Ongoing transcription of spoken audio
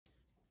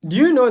Do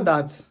you know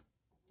that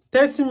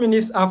 30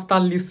 minutes after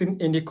listing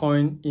any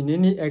coin in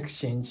any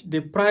exchange, the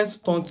price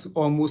turns to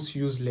almost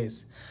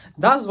useless?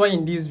 That's why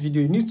in this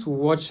video, you need to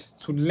watch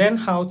to learn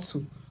how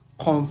to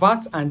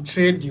convert and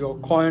trade your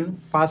coin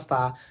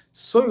faster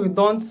so you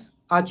don't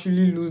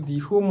actually lose the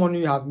whole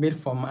money you have made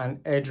from an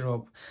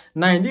airdrop.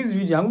 Now in this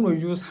video, I'm going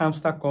to use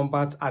hamster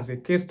kombat as a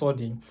case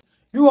study.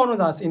 You all know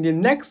that in the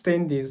next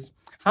 10 days,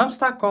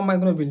 hamster kombat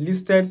is going to be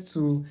listed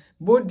to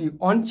both the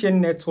on-chain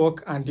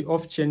network and the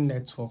off-chain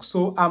network.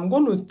 So I'm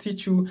going to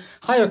teach you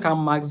how you can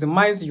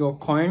maximize your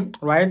coin,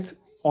 right,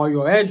 or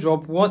your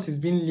airdrop once it's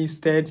been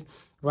listed,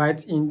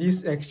 right, in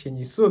these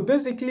exchanges. So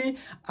basically,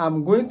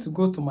 I'm going to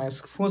go to my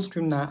phone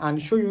screen now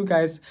and show you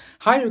guys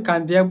how you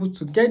can be able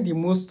to get the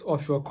most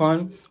of your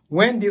coin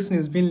when this thing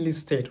is being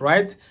listed,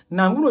 right?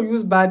 Now I'm going to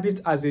use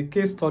BYBIT as a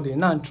case study.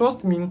 Now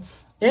trust me,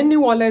 any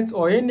wallet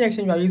or any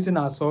exchange you are using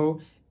as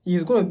well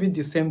is going to be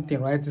the same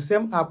thing, right? The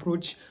same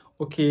approach.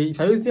 Okay, if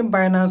you're using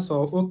Binance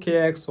or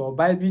OKX or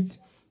BYBIT,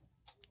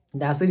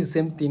 that's the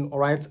same thing, all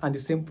right, and the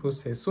same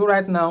process. So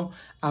right now,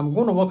 I'm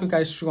going to walk you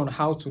guys through on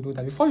how to do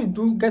that. Before you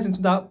do get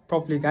into that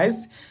properly,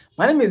 guys,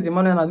 my name is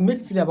Emmanuel, and I make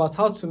video about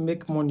how to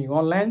make money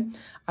online.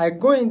 I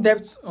go in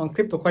depth on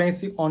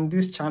cryptocurrency on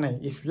this channel.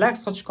 If you like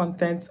such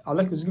content, I'd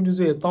like you to give this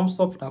video a thumbs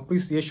up and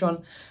appreciation,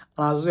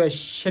 and as well as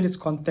share this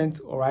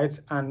content, all right.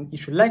 And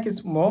if you like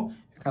it more,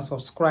 you can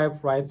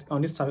subscribe, right,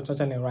 on this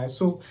channel, right.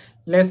 So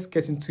let's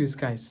get into it,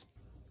 guys.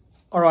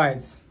 All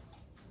right.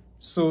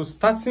 So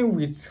starting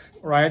with,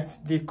 right,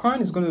 the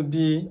coin is going to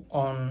be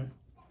on.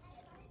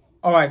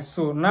 All right,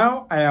 so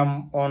now I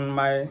am on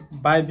my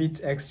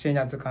BYBIT exchange,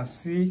 as you can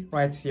see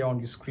right here on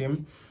the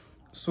screen.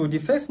 So the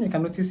first thing you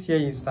can notice here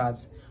is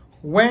that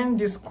when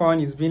this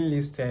coin is being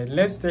listed,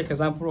 let's take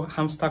example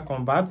hamster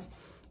kombat.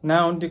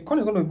 Now the coin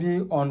is going to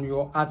be on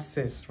your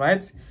access,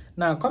 right?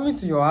 Now coming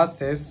to your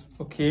access,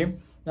 okay,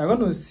 you're going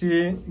to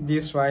see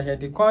this right here.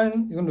 The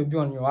coin is going to be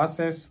on your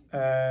access.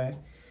 I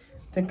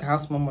think I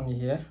have some money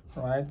here,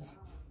 right?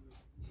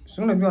 It's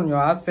going to be on your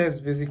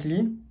access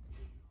basically,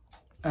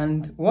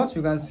 and what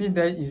you can see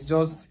there is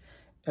just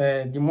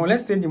the more.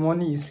 Let's say the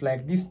money is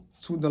like this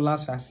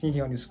 $2 you are seeing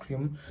here on the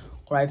screen.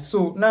 All right,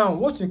 so now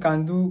what you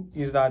can do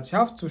is that you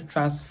have to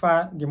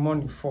transfer the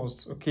money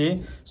first.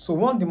 Okay, so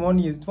once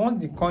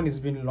the coin is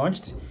being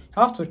launched, you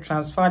have to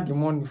transfer the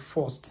money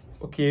first.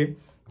 Okay,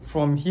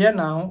 from here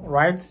now,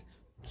 right,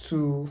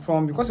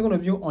 because you're going to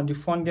be on the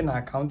funding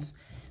account,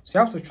 so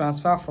you have to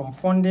transfer from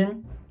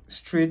funding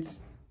straight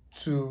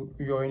to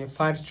your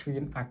unified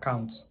trading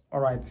account. All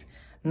right,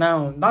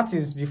 now that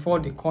is before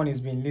the coin is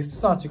being listed,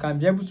 so that you can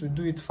be able to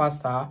do it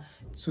faster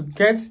to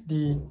get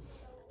the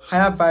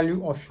higher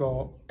value of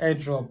your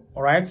airdrop.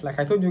 All right, like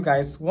I told you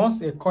guys,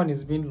 once a coin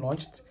is being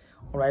launched,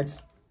 all right,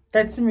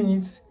 30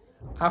 minutes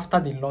after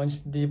the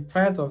launch, the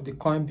price of the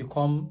coin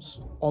becomes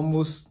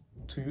almost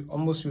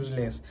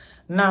useless.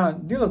 Now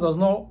this does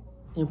not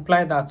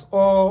imply that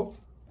all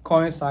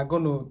coins are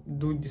going to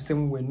do the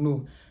same way.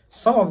 No,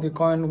 some of the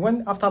coin,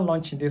 when after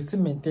launching, they still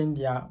maintain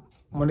their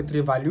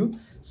monetary value.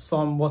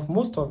 Some, but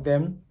most of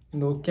them,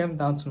 came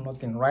down to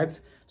nothing, right?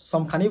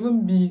 Some can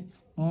even be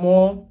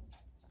more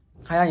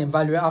higher in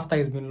value after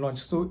it's been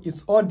launched. So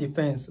it all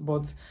depends,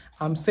 but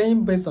I'm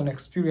saying based on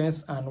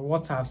experience and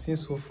what I've seen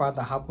so far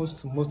that happens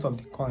to most of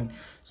the coin.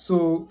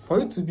 So for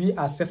it to be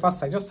as safe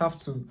as I just have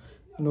to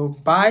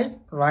buy,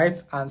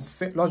 right, and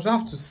sell. You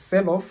have to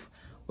sell off.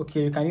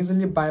 Okay, you can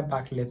easily buy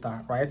back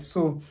later, right?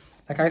 So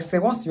like I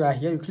said, once you are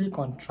here, you click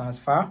on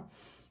transfer.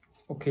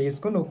 Okay, it's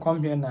going to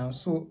come here now.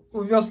 So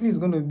obviously it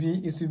will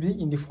be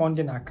in the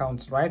funding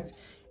account, right?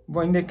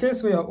 But in the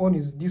case where your own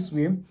is this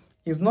way,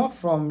 it's not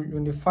from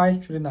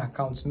unified trading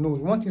account. No,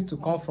 you want it to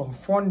come from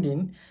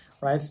funding,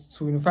 right,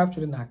 to unified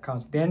trading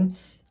account. Then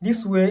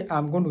this way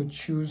I'm going to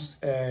choose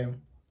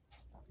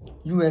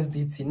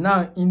USDT.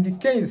 Now in the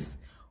case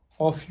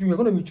of you're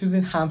going to be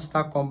choosing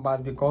hamster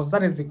kombat because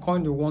that is the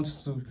coin you want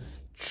to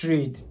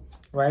trade,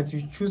 right?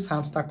 You choose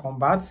hamster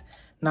kombat.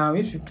 Now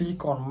if you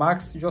click on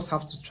max, you just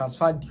have to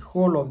transfer the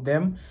whole of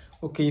them.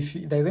 Okay, if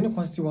there's any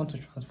quantity you want to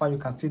transfer, you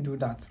can still do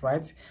that,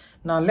 right?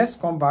 Now let's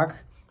come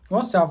back.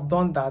 Once you have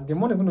done that, the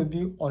money is going to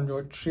be on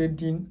your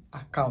trading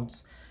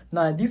account.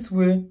 Now this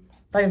way,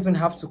 that is going to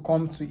have to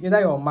come to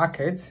either your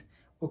market.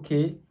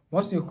 Okay,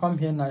 once you come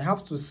here now, you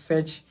have to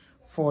search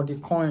for the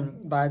coin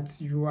that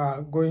you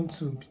are going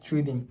to be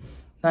trading.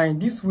 Now in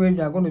this way,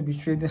 you are going to be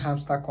trading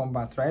hamster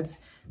kombat, right?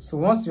 So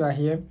once you are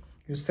here,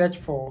 you search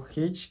for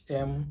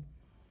HMSTR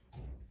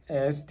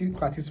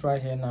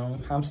right here now,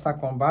 hamster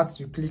kombat.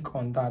 You click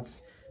on that,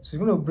 so it's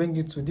going to bring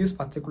you to this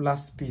particular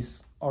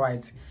space. All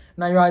right,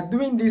 now you are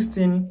doing this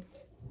thing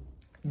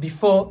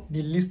before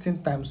the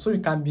listing time, so you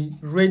can be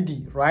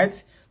ready,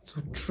 right,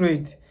 to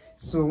trade.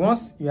 So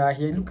once you are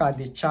here, look at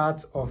the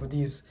chart of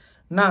this.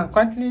 Now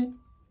currently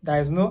there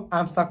is no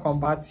hamster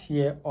kombat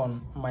here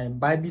on my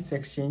BYBIT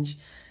exchange.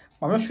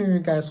 I'm not showing you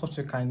guys what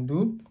you can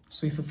do.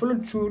 So if you follow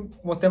through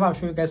whatever I'm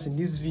showing you guys in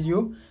this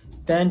video,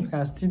 then you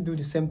can still do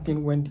the same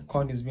thing when the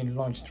coin is being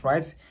launched,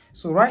 right?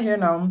 So right here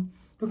now,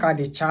 look at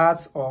the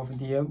charts of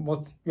the,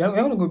 but we're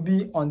going to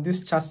be on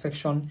this chart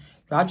section.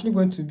 you're actually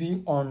going to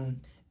be on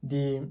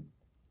the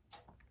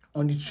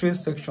trade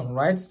section,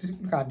 right? So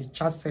look at the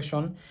chart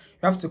section.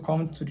 You have to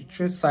come to the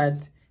trade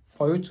side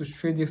for you to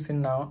trade this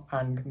thing now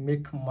and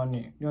make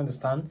money. You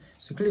understand?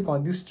 So click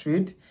on this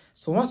trade.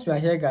 So once you are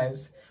here,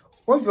 guys,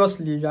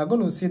 obviously you are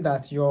going to see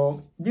that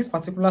this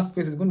particular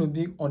space is going to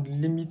be on the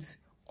limit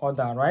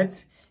order, right?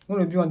 It's going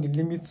to be on the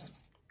limit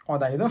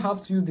order. You don't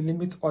have to use the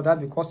limit order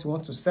because you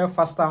want to sell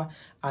faster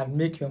and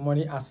make your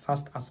money as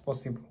fast as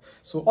possible.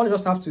 So all you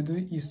just have to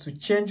do is to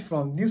change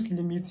from this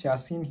limit you are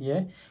seeing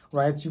here,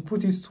 right? You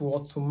put it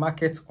to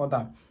market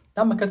order.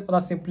 That market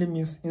order simply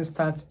means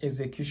instant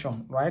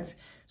execution, right?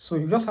 So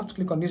you just have to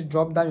click on this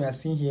drop down you are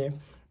seeing here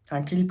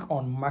and click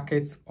on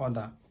market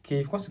order. Okay,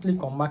 if you want to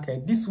click on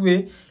market, this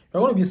way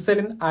you're going to be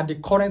selling at the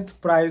current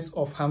price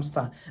of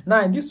hamster.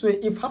 Now in this way,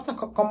 if hamster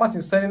kombat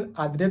is selling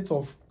at the rate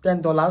of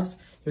 $10,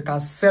 you can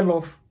sell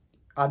off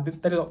at the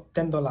rate of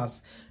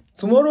 $10.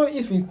 Tomorrow,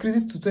 if it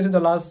increases to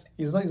 $20,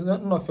 it's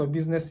not none of your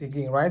business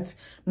again, right?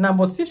 Now,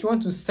 but if you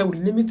want to sell with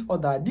limit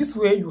order, this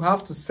way you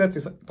have to set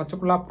a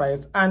particular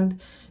price,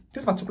 and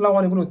this particular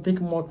one is going to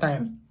take more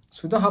time.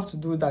 So you don't have to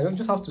do that. You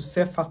just have to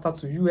sell faster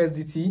to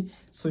USDT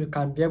so you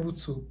can be able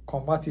to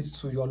convert it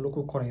to your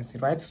local currency,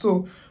 right?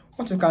 So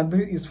what you can do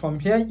is from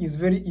here is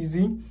very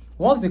easy.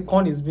 Once the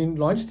coin is being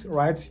launched,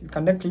 right, you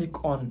can then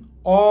click on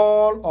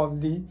all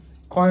of the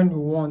coin you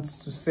want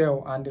to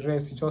sell, and the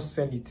rest you just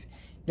sell it.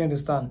 You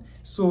understand?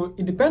 So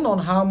it depends on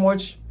how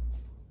much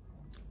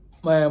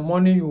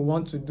money you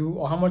want to do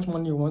or how much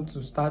money you want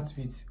to start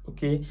with.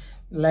 Okay,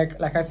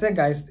 like I said,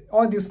 guys,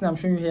 all this I'm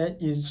showing you here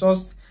is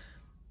just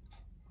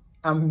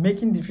I'm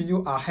making the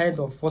video ahead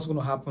of what's going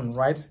to happen,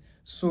 right?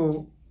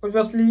 So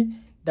obviously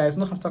there is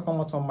no hamster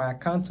kombat on my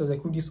account to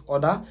execute this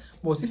order,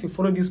 but if you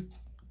follow this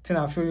thing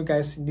I've shown you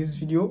guys in this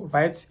video,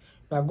 right,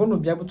 you are going to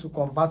be able to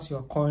convert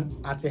your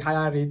coin at a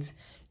higher rate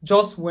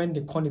just when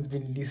the coin is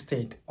being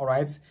listed. All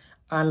right,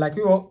 and like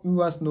you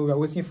guys know, we are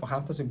waiting for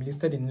hamster to be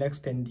listed in the next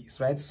 10 days,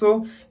 right?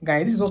 So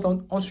guys, this is what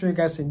I'll show you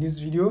guys in this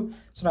video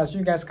so that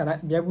you guys can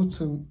be able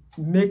to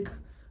make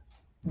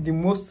the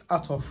most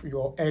out of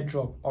your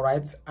airdrop. All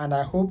right, and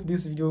I hope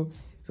this video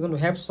is going to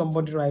help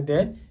somebody right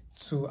there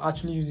to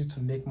actually use it to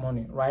make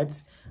money, right?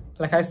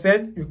 Like I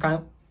said, you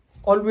can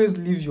always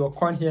leave your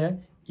coin here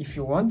if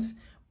you want,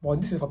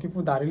 but this is for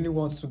people that really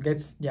want to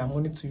get their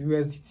money to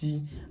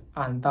USDT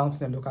and down to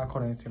the local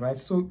currency, right?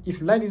 So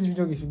if you like this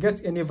video, if you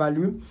get any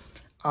value,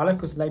 I'd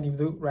like you to like the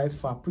video, right,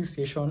 for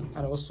appreciation,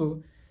 and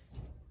also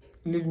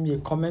leave me a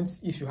comment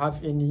if you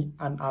have any,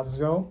 and as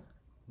well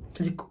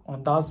click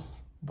on that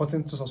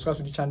button to subscribe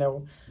to the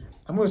channel.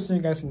 I'm going to see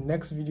you guys in the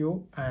next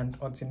video, and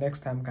until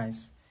next time,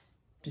 guys,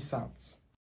 peace out.